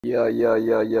Yeah.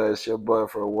 It's your boy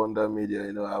from Wonder Media.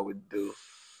 You know how we do.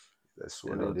 That's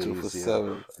You what know, it two for is.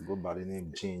 seven. I go by the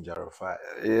name Ginger of Five.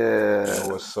 You know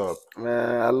Yeah, what's up?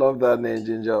 man. I love that name,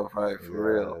 Ginger Vibe. For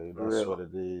real, Yeah, for that's what real,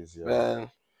 it is, yo.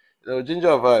 man. Ginger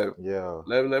Vibe. Yeah.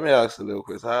 Let me ask a little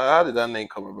question. How did that name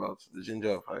come about? The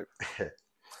Ginger Vibe.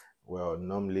 Well,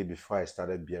 normally before I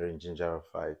started bearing Ginger of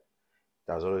Five,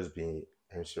 it has always been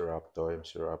MC Raptor,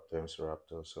 MC Raptor, MC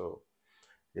Raptor. So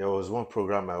there was one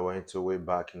program I went to way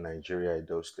back in Nigeria,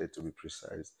 Edo State to be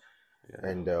precise. Yeah.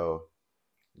 And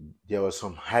there was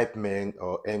some hype men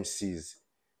or MCs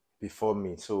before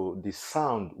me. So the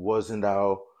sound wasn't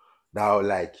that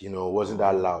like, wasn't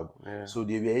that loud. Yeah. So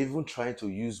they were even trying to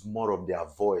use more of their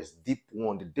voice, deep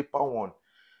one, the deeper one,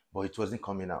 but it wasn't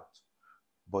coming out.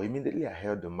 But immediately I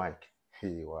held the mic.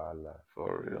 Hey, voila.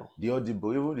 For real. The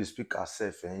audible, even the speaker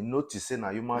self, and notice say now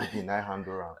human being I hand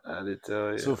around. I did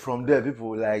tell So you. from there, people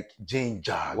were like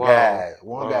ginger Wow. guy.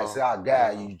 One guy Wow. said, "Ah,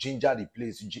 guy, Wow. you ginger the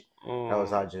place." That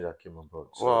was how Mm. ginger came about.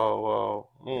 So Wow. Wow.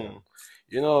 yeah,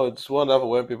 You know, it's wonderful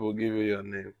when people give you your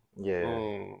name. yeah.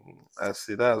 I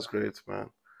see. That's great, man.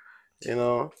 You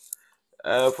know,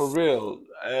 for real,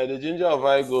 the ginger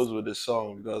vibe goes with the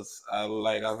song because I've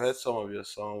heard some of your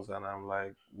songs and I'm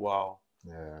like, wow,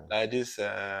 Yeah. like this,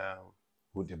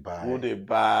 Who they who buy? they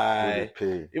Who they buy.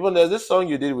 pay? Even there's this song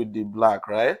you did with the black,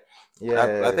 right? I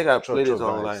Yeah, think I played Trotro it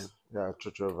online. vibes. Yeah,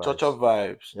 Trotro Touch vibes. of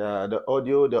vibes. Yeah, the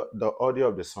audio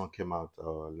of the song came out.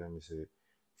 Let me say,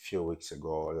 few weeks ago,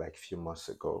 or like few months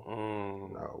ago.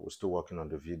 Mm, Now we're still working on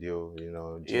the video.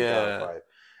 Ginger of yeah,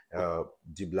 Hype,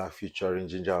 D Black featuring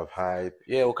Ginger of Hype,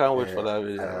 yeah. We can't wait for uh, that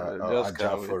video. We just Aja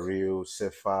can't wait. for real,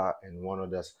 Sefa, and one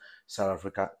other South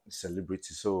African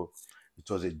celebrity. So it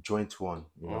was a joint one,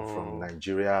 from Mm,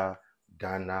 Nigeria,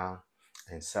 Ghana,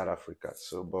 and South Africa.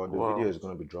 So, but the video wow. is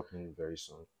going to be dropping very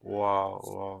soon,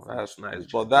 Wow, that's nice.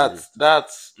 which I But believe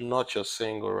that's not your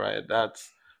single, right? That's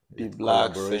the a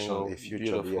black collaboration, single. a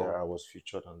featured. Yeah, Beautiful, I was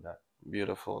featured on that.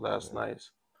 beautiful. That's Yeah.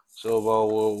 nice. So, well,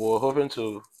 we're hoping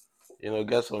to,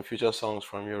 get some future songs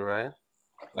from you, right?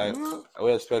 Like, Mm, are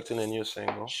we expecting a new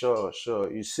single? sure,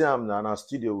 sure. You see, I'm in our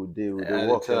studio with the I did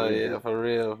work tell every you, day. yeah, for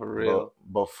real, for But real.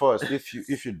 but first,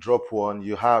 if you drop one,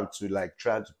 you have to like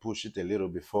try to push it a little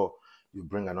before you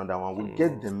bring another one. We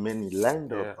get the Mm, many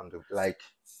lined up yeah, on the like.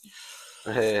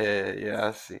 yeah.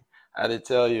 I see. I did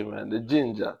tell you, man. The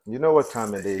ginger. You know what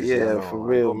time it is? Yeah, Yeah, for no,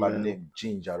 I go real, by the man. name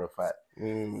Ginger of Five.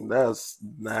 That's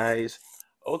nice.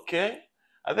 Okay.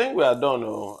 I think we are done.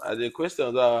 Oh, the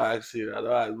questions that I'll ask you, I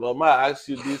don't ask, but I might ask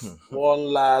you this one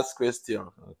last question.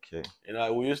 Okay,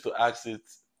 We used to ask it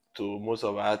to most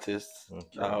of our artists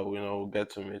okay, that we get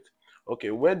to meet.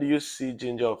 Okay, where do you see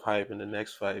Ginger of Hype in the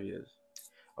next 5 years?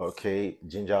 okay.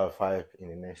 Ginger of Five in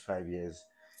the next 5 years.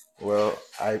 Well,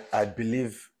 I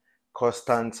believe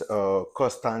constant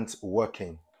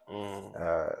working. Mm,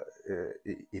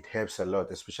 It helps a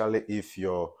lot, especially if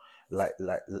you're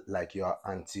like you're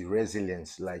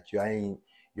anti-resilience, like you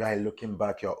are looking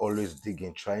back, you're always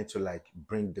digging, trying to like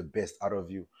bring the best out of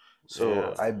you. So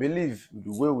yeah. I believe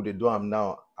the way we dey do am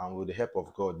now, and with the help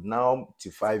of God, now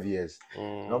to 5 years,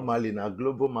 Mm. normally na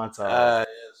global matter. Yes,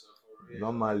 so for real. I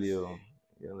Normally, see.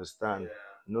 you understand, Yeah.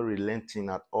 no relenting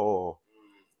at all.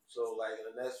 So, like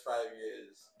in the next 5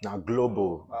 years, Now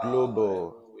global,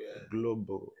 global, everywhere.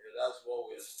 global. That's what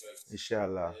we expect.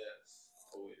 Inshallah, Yes,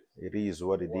 always. it is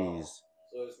what it Wow. is.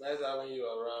 So it's nice having you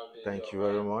around, being you Thank you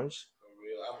very around. much. For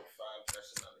real, I'm a fan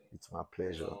personally. It's my You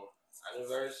pleasure. know, I know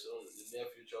very soon, in the near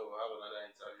future, we'll have another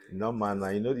interview No again. man, now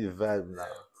you know the vibe now.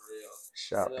 Yeah, for real.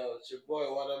 Sharp. It's your boy,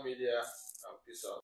 Wonder Media, and peace out.